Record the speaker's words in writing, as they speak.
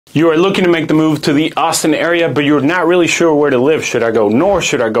You are looking to make the move to the Austin area, but you're not really sure where to live. Should I go north?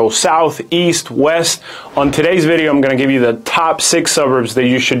 Should I go south, east, west? On today's video, I'm going to give you the top 6 suburbs that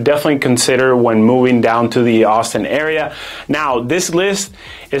you should definitely consider when moving down to the Austin area. Now, this list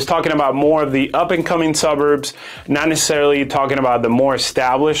is talking about more of the up-and-coming suburbs, not necessarily talking about the more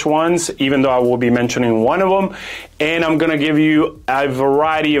established ones, even though I will be mentioning one of them. And I'm going to give you a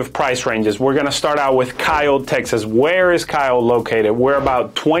variety of price ranges. We're going to start out with Kyle, Texas. Where is Kyle located? We're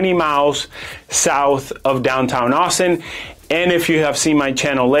about 20 miles south of downtown Austin. And if you have seen my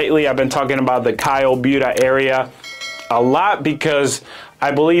channel lately, I've been talking about the Kyle, Buda area a lot because I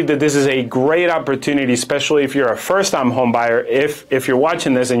believe that this is a great opportunity, especially if you're a first-time home buyer. If you're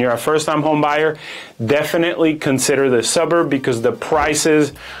watching this and you're a first-time home buyer, definitely consider the suburb because the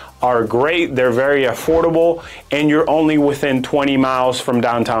prices are great, they're very affordable, and you're only within 20 miles from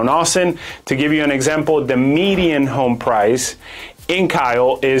downtown Austin. To give you an example, the median home price in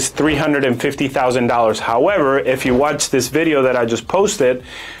Kyle is $350,000. However, if you watch this video that I just posted,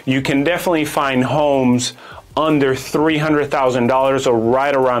 you can definitely find homes under $300,000 or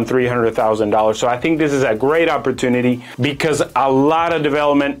right around $300,000. So I think this is a great opportunity because a lot of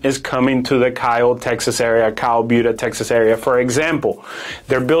development is coming to the Kyle, Texas area, Kyle, Buda, Texas area. For example,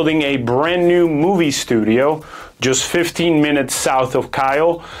 they're building a brand new movie studio just 15 minutes south of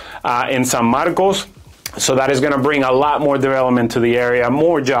Kyle in San Marcos. So that is going to bring a lot more development to the area,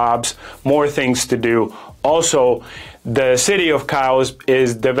 more jobs, more things to do. Also, the city of Kyle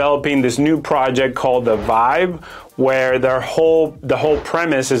is developing this new project called The Vibe, where the whole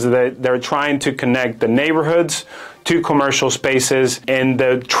premise is that they're trying to connect the neighborhoods to commercial spaces, and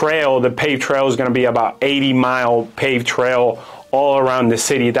the paved trail is going to be about 80-mile paved trail all around the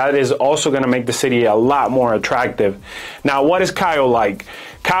city. That is also going to make the city a lot more attractive. Now, what is Kyle like?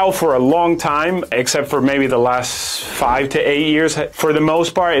 Kyle, for a long time, except for maybe the last 5 to 8 years, for the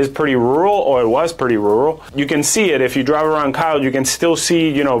most part, is pretty rural, or it was pretty rural. You can see it if you drive around Kyle. You can still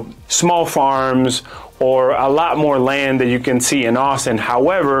see, small farms or a lot more land that you can see in Austin.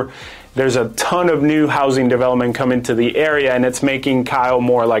 However, there's a ton of new housing development coming to the area, and it's making Kyle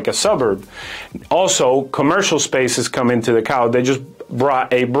more like a suburb. Also, commercial spaces come into the Kyle. They just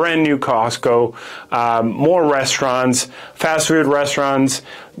brought a brand new Costco, more restaurants, fast food restaurants,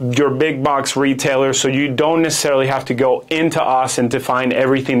 your big box retailers, so you don't necessarily have to go into Austin to find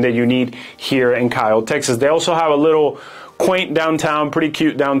everything that you need here in Kyle, Texas. They also have a little quaint downtown, pretty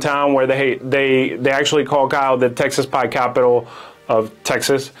cute downtown, where they actually call Kyle the Texas pie capital of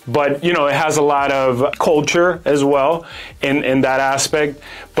Texas, but it has a lot of culture as well in that aspect.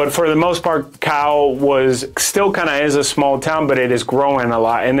 But for the most part, Kyle still kind of is a small town, but it is growing a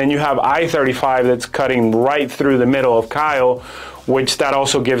lot. And then you have I-35 that's cutting right through the middle of Kyle, which that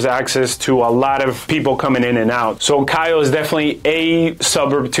also gives access to a lot of people coming in and out. So Kyle is definitely a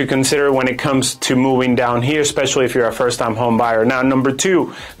suburb to consider when it comes to moving down here, especially if you're a first-time home buyer. Now, number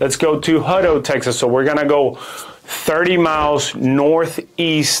 2, let's go to Hutto, Texas. So we're gonna go 30 miles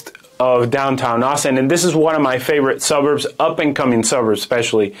northeast of downtown Austin, and this is one of my favorite suburbs, up-and-coming suburbs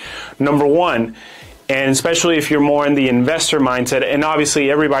especially. Number 1, and especially if you're more in the investor mindset, and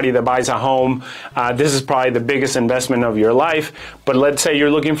obviously everybody that buys a home, this is probably the biggest investment of your life, but let's say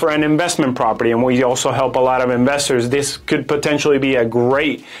you're looking for an investment property, and we also help a lot of investors. This could potentially be a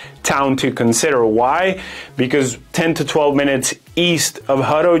great town to consider. Why? Because 10 to 12 minutes east of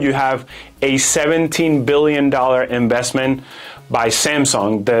Hutto, you have a $17 billion investment by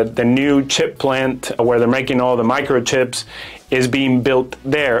Samsung. The new chip plant where they're making all the microchips is being built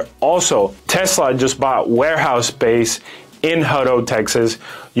there. Also, Tesla just bought warehouse space in Hutto, Texas.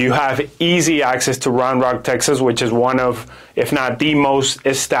 You have easy access to Round Rock, Texas, which is one of, if not the most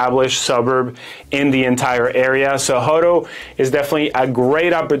established suburb in the entire area. So Hutto is definitely a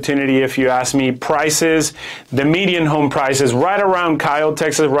great opportunity if you ask me. Prices, the median home price is right around Kyle,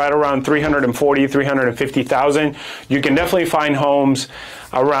 Texas, right around $340,000, $350,000. You can definitely find homes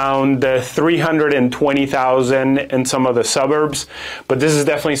around $320,000 in some of the suburbs, but this is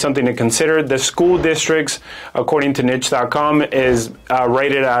definitely something to consider. The school districts, according to niche.com, is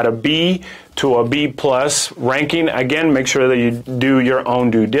rated at a B to a B plus ranking. Again, make sure that you do your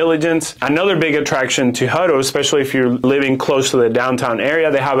own due diligence. Another big attraction to Hutto, especially if you're living close to the downtown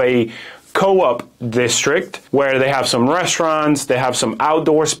area, they have a co-op district where they have some restaurants, they have some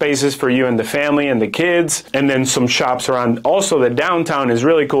outdoor spaces for you and the family and the kids, and then some shops around. Also, the downtown is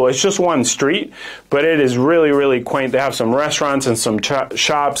really cool. It's just one street, but it is really, really quaint. They have some restaurants and some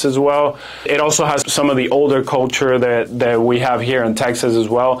shops as well. It also has some of the older culture that we have here in Texas as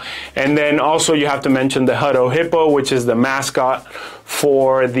well. And then also you have to mention the Hutto Hippo, which is the mascot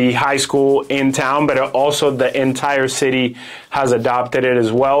for the high school in town, but also the entire city has adopted it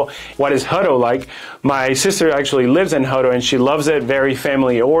as well. What is Hutto like? My sister actually lives in Hutto and she loves it. Very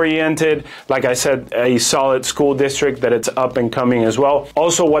family oriented. Like I said, a solid school district that it's up and coming as well.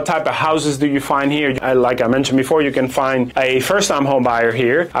 Also, what type of houses do you find here? Like I mentioned before, you can find a first-time home buyer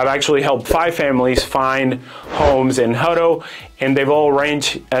here. I've actually helped 5 families find homes in Hutto, and they've all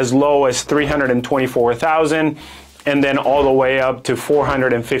ranged as low as $324,000. and then all the way up to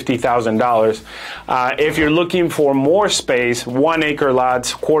 $450,000. If you're looking for more space, 1 acre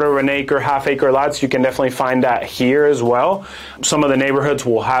lots, quarter of an acre, half acre lots, you can definitely find that here as well. Some of the neighborhoods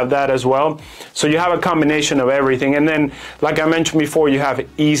will have that as well. So you have a combination of everything. And then, like I mentioned before, you have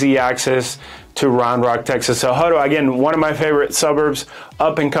easy access to Round Rock, Texas. So Hutto, again, one of my favorite suburbs,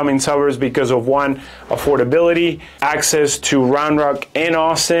 up and coming suburbs because of one, affordability, access to Round Rock and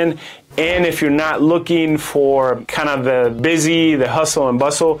Austin. And if you're not looking for kind of the busy, the hustle and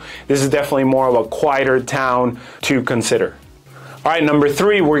bustle, this is definitely more of a quieter town to consider. All right, number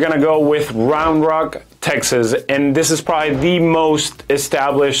 3, we're gonna go with Round Rock, Texas. And this is probably the most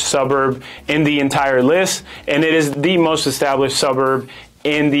established suburb in the entire list. And it is the most established suburb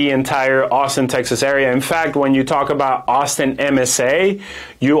in the entire Austin, Texas area. In fact, when you talk about Austin MSA,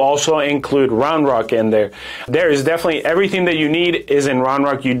 you also include Round Rock in there. There is definitely everything that you need is in Round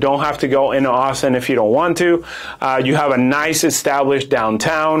Rock. You don't have to go into Austin if you don't want to. You have a nice established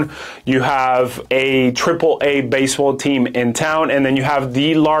downtown. You have a AAA baseball team in town, and then you have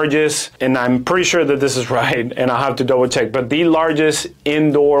the largest, and I'm pretty sure that this is right, and I'll have to double check, but the largest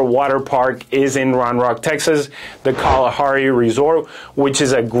indoor water park is in Round Rock, Texas, the Kalahari Resort, which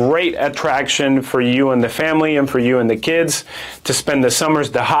is a great attraction for you and the family and for you and the kids to spend the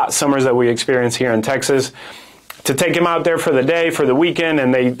summers, the hot summers that we experience here in Texas, to take them out there for the day, for the weekend,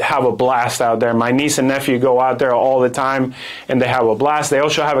 and they have a blast out there. My niece and nephew go out there all the time, and they have a blast. They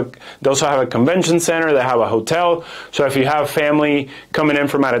also have a convention center. They have a hotel. So if you have family coming in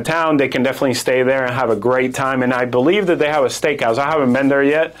from out of town, they can definitely stay there and have a great time. And I believe that they have a steakhouse. I haven't been there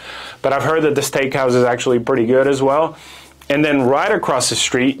yet, but I've heard that the steakhouse is actually pretty good as well. And then right across the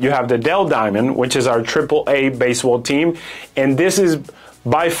street, you have the Dell Diamond, which is our AAA baseball team. And this is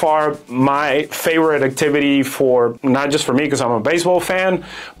by far my favorite activity for, not just for me because I'm a baseball fan,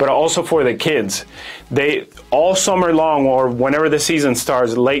 but also for the kids. They, all summer long, or whenever the season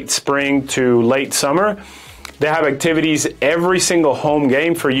starts, late spring to late summer, they have activities every single home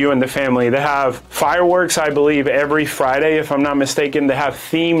game for you and the family. They have fireworks, I believe, every Friday, if I'm not mistaken. They have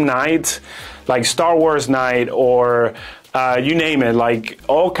theme nights, like Star Wars night, or you name it, like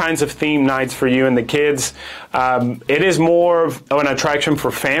all kinds of theme nights for you and the kids. It is more of an attraction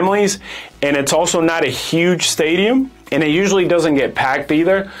for families, and it's also not a huge stadium, and it usually doesn't get packed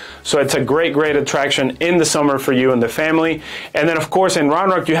either. So it's a great, great attraction in the summer for you and the family. And then, of course, in Round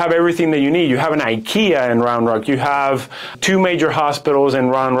Rock, you have everything that you need. You have an IKEA in Round Rock. You have 2 major hospitals in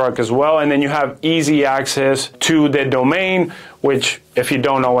Round Rock as well. And then you have easy access to the Domain, which, if you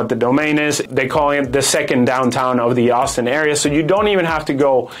don't know what the Domain is, they call it the second downtown of the Austin area. So you don't even have to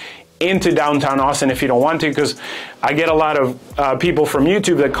go into downtown Austin if you don't want to, because I get a lot of people from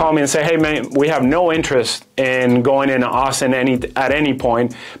YouTube that call me and say, hey man, we have no interest in going into Austin at any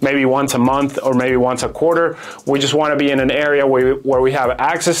point, maybe once a month or maybe once a quarter. We just want to be in an area where we have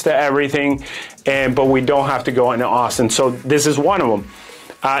access to everything, but we don't have to go into Austin. So this is one of them.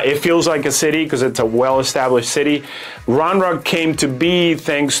 It feels like a city because it's a well-established city. Round Rock came to be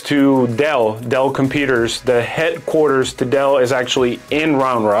thanks to Dell Computers. The headquarters to Dell is actually in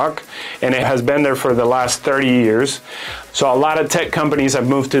Round Rock, and it has been there for the last 30 years. So a lot of tech companies have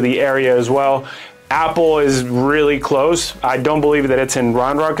moved to the area as well. Apple is really close. I don't believe that it's in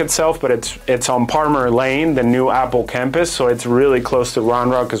Round Rock itself, but it's on Palmer Lane, the new Apple campus, so it's really close to Round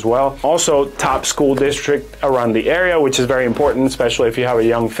Rock as well. Also, top school district around the area, which is very important, especially if you have a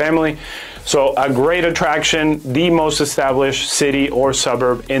young family. So a great attraction, the most established city or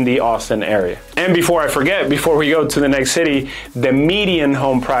suburb in the Austin area. And before I forget, before we go to the next city, the median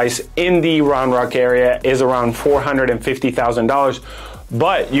home price in the Round Rock area is around $450,000.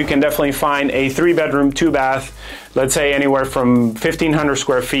 But you can definitely find a 3-bedroom, 2-bath, let's say anywhere from 1,500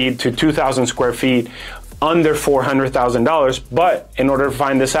 square feet to 2,000 square feet under $400,000. But in order to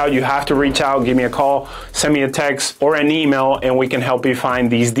find this out, you have to reach out, give me a call, send me a text or an email, and we can help you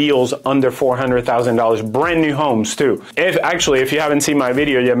find these deals under $400,000, brand new homes too. If you haven't seen my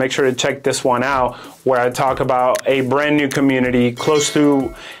video yet, make sure to check this one out where I talk about a brand new community close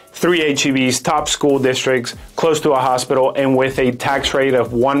to 3 HEBs, top school districts, close to a hospital, and with a tax rate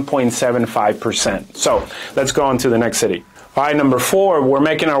of 1.75%. So let's go on to the next city. All right, number 4, we're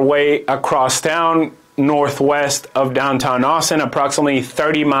making our way across town, northwest of downtown Austin, approximately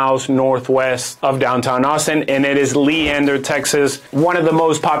 30 miles northwest of downtown Austin, and it is Leander, Texas, one of the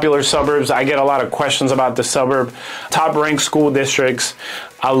most popular suburbs. I get a lot of questions about the suburb. Top ranked school districts,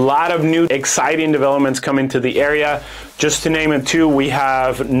 a lot of new exciting developments coming to the area. Just to name it two, we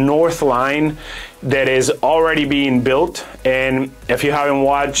have North Line that is already being built. And if you haven't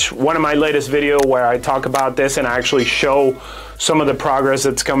watched one of my latest videos where I talk about this and I actually show some of the progress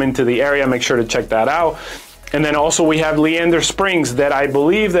that's coming to the area, make sure to check that out. And then also we have Leander Springs that I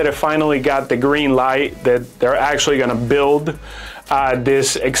believe that it finally got the green light that they're actually going to build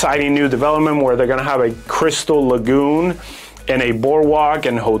this exciting new development where they're going to have a crystal lagoon and a boardwalk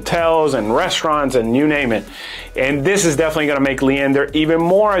and hotels and restaurants and you name it. And this is definitely going to make Leander even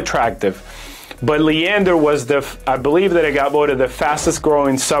more attractive. But Leander was I believe that it got voted the fastest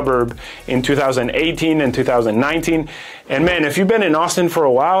growing suburb in 2018 and 2019. And man, if you've been in Austin for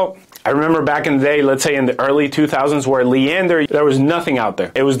a while, I remember back in the day, let's say in the early 2000s, where Leander, there was nothing out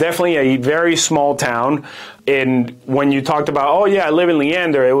there. It was definitely a very small town. And when you talked about, oh yeah, I live in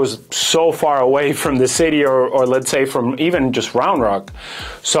Leander, it was so far away from the city or let's say from even just Round Rock.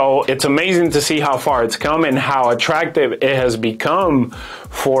 So it's amazing to see how far it's come and how attractive it has become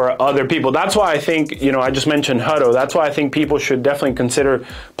for other people. That's why I think, I just mentioned Hutto. That's why I think people should definitely consider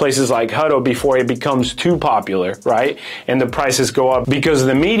places like Hutto before it becomes too popular, right? And the prices go up, because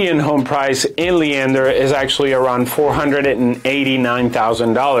the median home price in Leander is actually around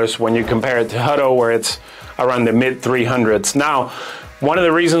 $489,000 when you compare it to Hutto, where it's around the mid 300s. Now, one of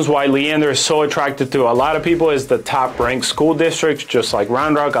the reasons why Leander is so attractive to a lot of people is the top ranked school districts, just like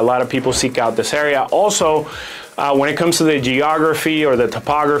Round Rock. A lot of people seek out this area. Also, when it comes to the geography or the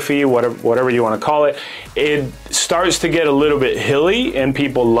topography, whatever you want to call it, it starts to get a little bit hilly and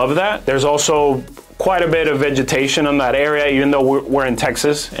people love that. There's also quite a bit of vegetation in that area, even though we're in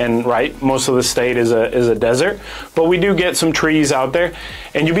Texas, and right, most of the state is a desert, but we do get some trees out there.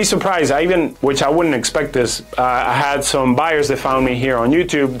 And you'd be surprised, which I wouldn't expect this, I had some buyers that found me here on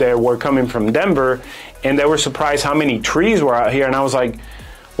YouTube that were coming from Denver, and they were surprised how many trees were out here. And I was like,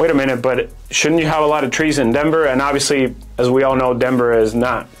 wait a minute, but shouldn't you have a lot of trees in Denver? And obviously, as we all know, Denver is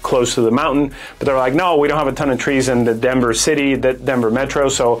not close to the mountain, but they're like, no, we don't have a ton of trees in the Denver city, the Denver metro,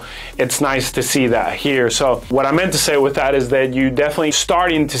 so it's nice to see that here. So what I meant to say with that is that you definitely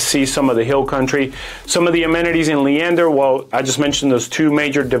starting to see some of the hill country, some of the amenities in Leander. Well, I just mentioned those two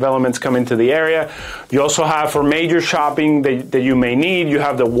major developments coming to the area. You also have, for major shopping that you may need, you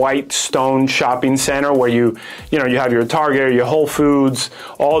have the White Stone Shopping Center where you have your Target, your Whole Foods,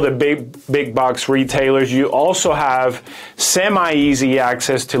 all the big box retailers. You also have semi-easy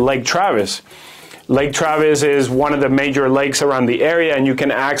access to Lake Travis. Lake Travis is one of the major lakes around the area, and you can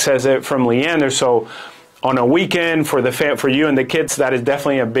access it from Leander. So on a weekend for you and the kids, that is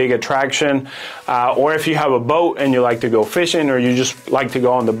definitely a big attraction. Or if you have a boat and you like to go fishing, or you just like to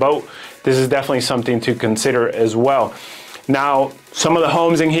go on the boat, this is definitely something to consider as well. Now, some of the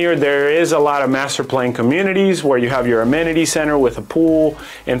homes in here, there is a lot of master plan communities where you have your amenity center with a pool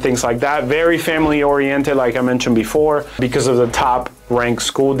and things like that. Very family oriented, like I mentioned before, because of the top ranked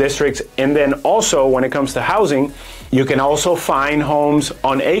school districts. And then also when it comes to housing, you can also find homes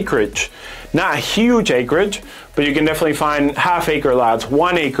on acreage. Not huge acreage, but you can definitely find half-acre lots,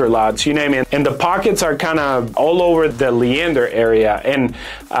 1-acre lots, you name it. And the pockets are kind of all over the Leander area. And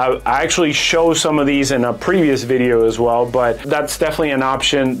I actually show some of these in a previous video as well, but that's definitely an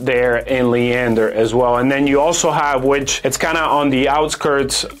option there in Leander as well. And then you also have, which it's kind of on the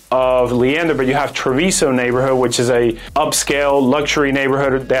outskirts of Leander, but you have Treviso neighborhood, which is a upscale luxury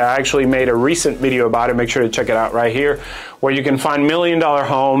neighborhood that I actually made a recent video about it. Make sure to check it out right here, where you can find $1 million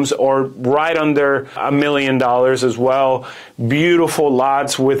homes or right under $1 million as well. Beautiful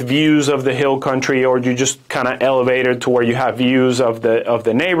lots with views of the hill country, or you just kind of elevated to where you have views of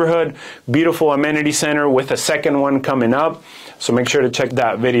the neighborhood. Beautiful amenity center with a second one coming up. So make sure to check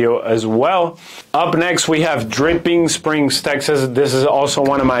that video as well. Up next, we have Dripping Springs, Texas. This is also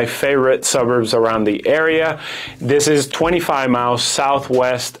one of my favorite suburbs around the area. This is 25 miles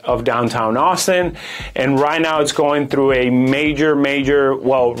southwest of downtown Austin. And right now it's going through a major,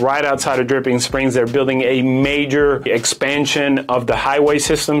 well, right outside of Dripping Springs, they're building a major expansion of the highway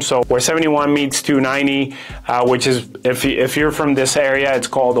system. So where 71 meets 290, which is, if you're from this area, it's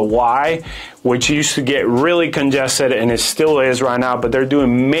called the Y, which used to get really congested, and it still is right now, but they're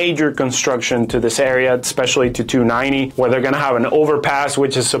doing major construction to this area, especially to 290, where they're going to have an overpass,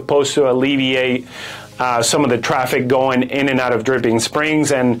 which is supposed to alleviate some of the traffic going in and out of Dripping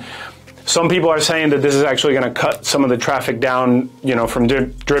Springs. And some people are saying that this is actually going to cut some of the traffic down, you know, from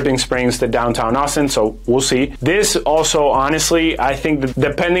Dripping Springs to downtown Austin, so we'll see. This also, honestly, I think that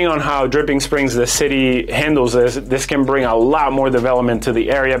depending on how Dripping Springs, the city, handles this can bring a lot more development to the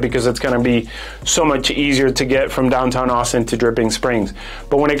area, because it's going to be so much easier to get from downtown Austin to Dripping Springs.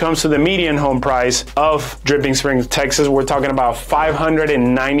 But when it comes to the median home price of Dripping Springs, Texas, we're talking about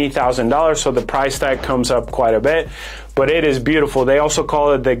 $590,000, so the price tag comes up quite a bit. But it is beautiful. They also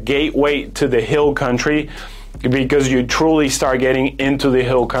call it the gateway to the hill country, because you truly start getting into the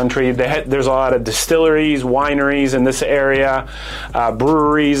hill country. There's a lot of distilleries, wineries in this area,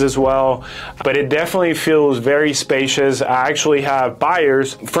 breweries as well. But it definitely feels very spacious. I actually have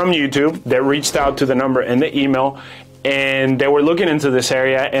buyers from YouTube that reached out to the number and the email, and they were looking into this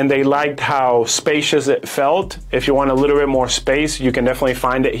area, and they liked how spacious it felt. If you want a little bit more space, you can definitely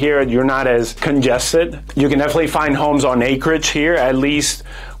find it here. You're not as congested. You can definitely find homes on acreage here, at least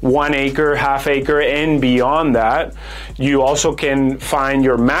 1 acre, half acre, and beyond that. You also can find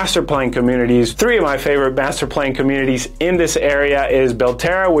your master plan communities. 3 of my favorite master plan communities in this area is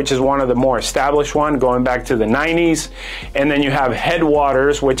Belterra, which is one of the more established ones, going back to the 90s. And then you have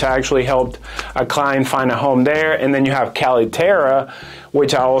Headwaters, which I actually helped a client find a home there. And then you have Caliterra,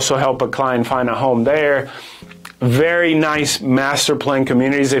 which I also helped a client find a home there. Very nice master plan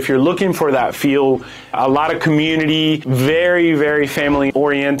communities. If you're looking for that feel, a lot of community, very family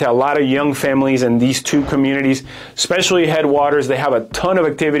oriented, a lot of young families in these 2 communities, especially Headwaters. They have a ton of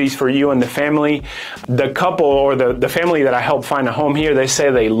activities for you and the family. The couple, or the family that I helped find a home here, they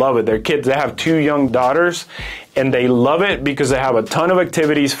say they love it. Their kids, they have 2 young daughters, and they love it because they have a ton of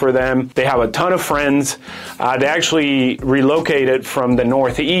activities for them. They have a ton of friends. They actually relocated from the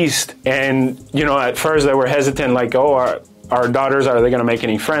Northeast, and you know, at first they were hesitant, like, oh, our daughters, are they going to make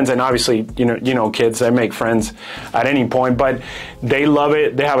any friends? And obviously, you know, kids, they make friends at any point, but they love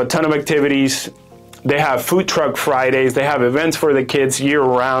it. They have a ton of activities. They have food truck Fridays. They have events for the kids year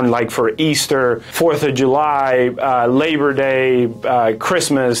round, like for Easter, 4th of July, Labor Day,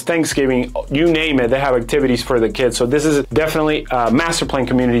 Christmas, Thanksgiving, you name it. They have activities for the kids. So this is definitely a master plan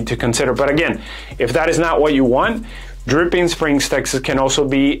community to consider. But again, if that is not what you want, Dripping Springs, Texas can also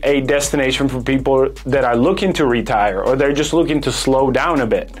be a destination for people that are looking to retire, or they're just looking to slow down a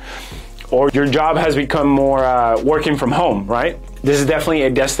bit, or your job has become more working from home, right? This is definitely a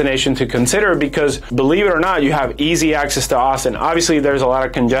destination to consider, because believe it or not, you have easy access to Austin. Obviously, there's a lot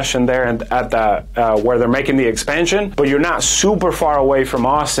of congestion there at the where they're making the expansion, but you're not super far away from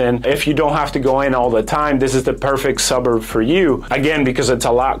Austin. If you don't have to go in all the time, this is the perfect suburb for you. Again, because it's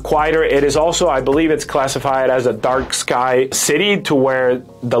a lot quieter. It is also, I believe it's classified as a dark sky city, to where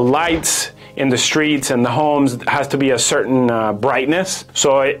the lights in the streets and the homes has to be a certain brightness,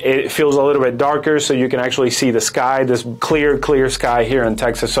 so it feels a little bit darker, so you can actually see the sky, this clear sky here in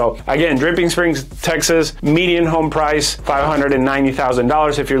Texas. So again, Dripping Springs, Texas, median home price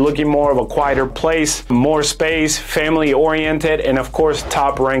 $590,000. If you're looking more of a quieter place, more space, family oriented, and of course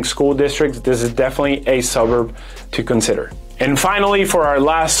top ranked school districts, this is definitely a suburb to consider. And finally, for our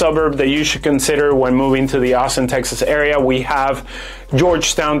last suburb that you should consider when moving to the Austin, Texas area, we have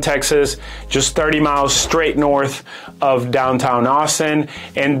Georgetown, Texas, just 30 miles straight north of downtown Austin.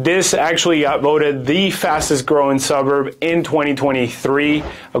 And this actually got voted the fastest growing suburb in 2023,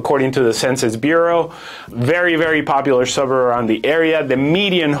 according to the Census Bureau. Very popular suburb around the area. The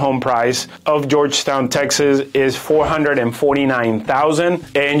median home price of Georgetown, Texas is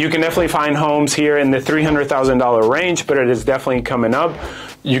 $449,000. And you can definitely find homes here in the $300,000 range, but it is definitely coming up.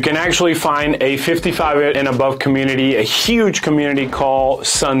 You can actually find a 55 and above community, a huge community called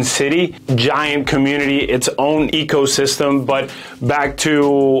Sun City, giant community, its own ecosystem. But back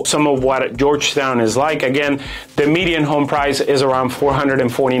to some of what Georgetown is like. Again, the median home price is around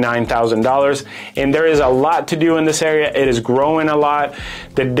 $449,000, and there is a lot to do in this area. It is growing a lot.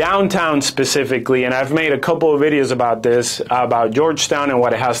 The downtown specifically, and I've made a couple of videos about this, about Georgetown and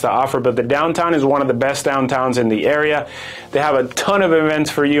what it has to offer, but the downtown is one of the best downtowns in the area. They have a ton of events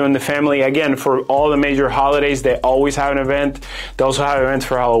for you and the family. Again, for all the major holidays, they always have an event. They also have events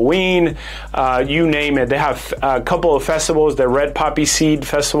for Halloween, you name it. They have a couple of festivals, the Red Poppy Seed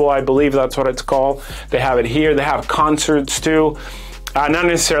Festival, I believe that's what it's called. They have it here. They have concerts too. Not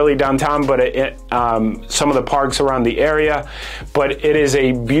necessarily downtown, but some of the parks around the area. But it is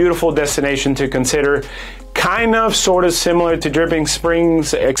a beautiful destination to consider. Kind of sort of similar to Dripping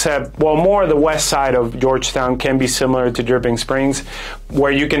Springs, except, well, more the west side of Georgetown can be similar to Dripping Springs,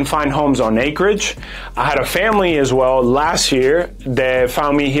 where you can find homes on acreage. I had a family as well last year that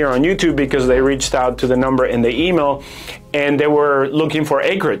found me here on YouTube because they reached out to the number in the email and they were looking for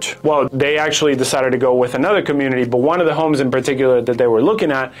acreage. Well, they actually decided to go with another community, but one of the homes in particular that they were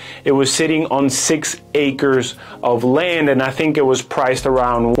looking at, it was sitting on 6 acres of land, and I think it was priced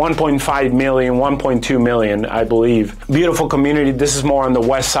around 1.5 million, 1.2 million, I believe. Beautiful community. This is more on the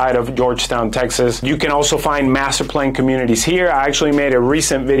west side of Georgetown, Texas. You can also find master plan communities here. I actually made a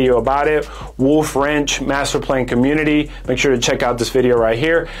recent video about it, Wolf Ranch Master Plan Community. Make sure to check out this video right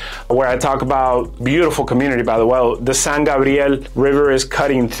here, where I talk about beautiful community, by the way. The San Gabriel River is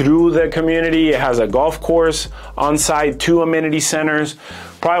cutting through the community. It has a golf course on site, 2 amenity centers.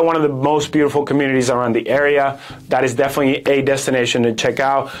 Probably one of the most beautiful communities around the area. That is definitely a destination to check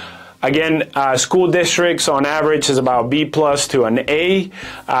out. Again, school districts on average is about B+ to an A.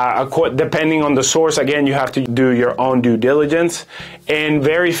 Depending on the source, again, you have to do your own due diligence. And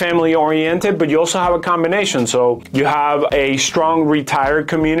very family oriented, but you also have a combination. So you have a strong retired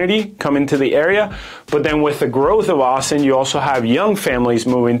community coming to the area, but then with the growth of Austin, you also have young families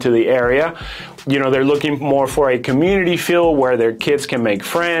moving to the area. You know, they're looking more for a community feel where their kids can make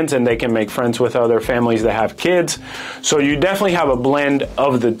friends and they can make friends with other families that have kids. So you definitely have a blend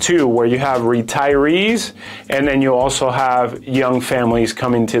of the two, where you have retirees and then you also have young families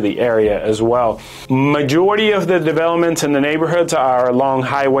coming to the area as well. Majority of the developments in the neighborhoods are along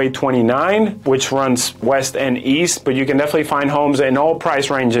Highway 29, which runs west and east, but you can definitely find homes in all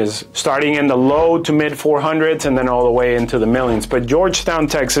price ranges, starting in the low to mid 400s and then all the way into the millions. But Georgetown,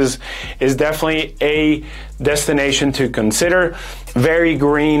 Texas is definitely a destination to consider. Very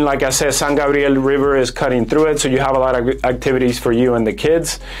green, like I said, San Gabriel River is cutting through it, so you have a lot of activities for you and the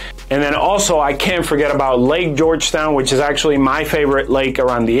kids. And then also, I can't forget about Lake Georgetown, which is actually my favorite lake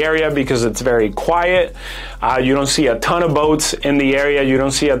around the area because it's very quiet. You don't see a ton of boats in the area. You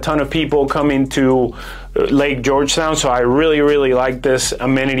don't see a ton of people coming to Lake Georgetown, so I really like this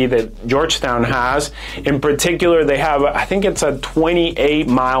amenity that Georgetown has. In particular, they have, I think it's a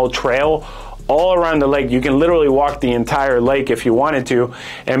 28-mile trail all around the lake. You can literally walk the entire lake if you wanted to.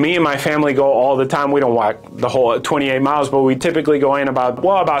 And me and my family go all the time. We don't walk the whole 28 miles, but we typically go in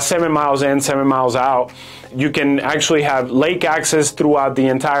about 7 miles in, 7 miles out. You can actually have lake access throughout the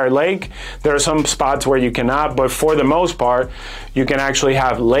entire lake. There are some spots where you cannot, but for the most part, you can actually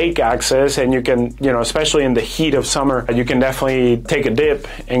have lake access, and you can, you know, especially in the heat of summer, you can definitely take a dip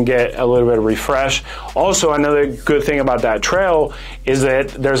and get a little bit of refresh. Also, another good thing about that trail is that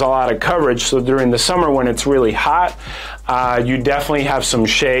there's a lot of coverage. So during the summer when it's really hot, you definitely have some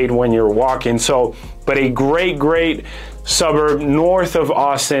shade when you're walking. So, but a great suburb north of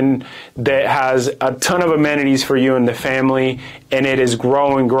Austin that has a ton of amenities for you and the family, and it is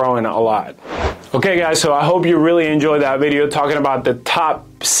growing a lot. Okay guys, so I hope you really enjoyed that video talking about the top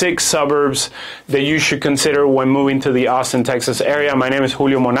 6 suburbs that you should consider when moving to the Austin, Texas area. My name is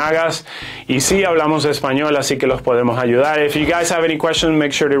Julio Monagas, y sí hablamos español, así que los podemos ayudar. If you guys have any questions,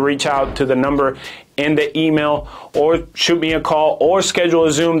 make sure to reach out to the number in the email, or shoot me a call, or schedule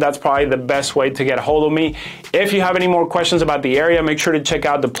a Zoom. That's probably the best way to get a hold of me. If you have any more questions about the area, make sure to check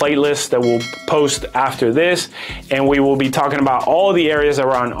out the playlist that we'll post after this, and we will be talking about all the areas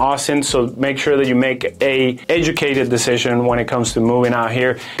around Austin, so make sure that you make a educated decision when it comes to moving out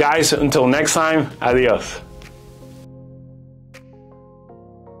here. Guys, until next time, adios.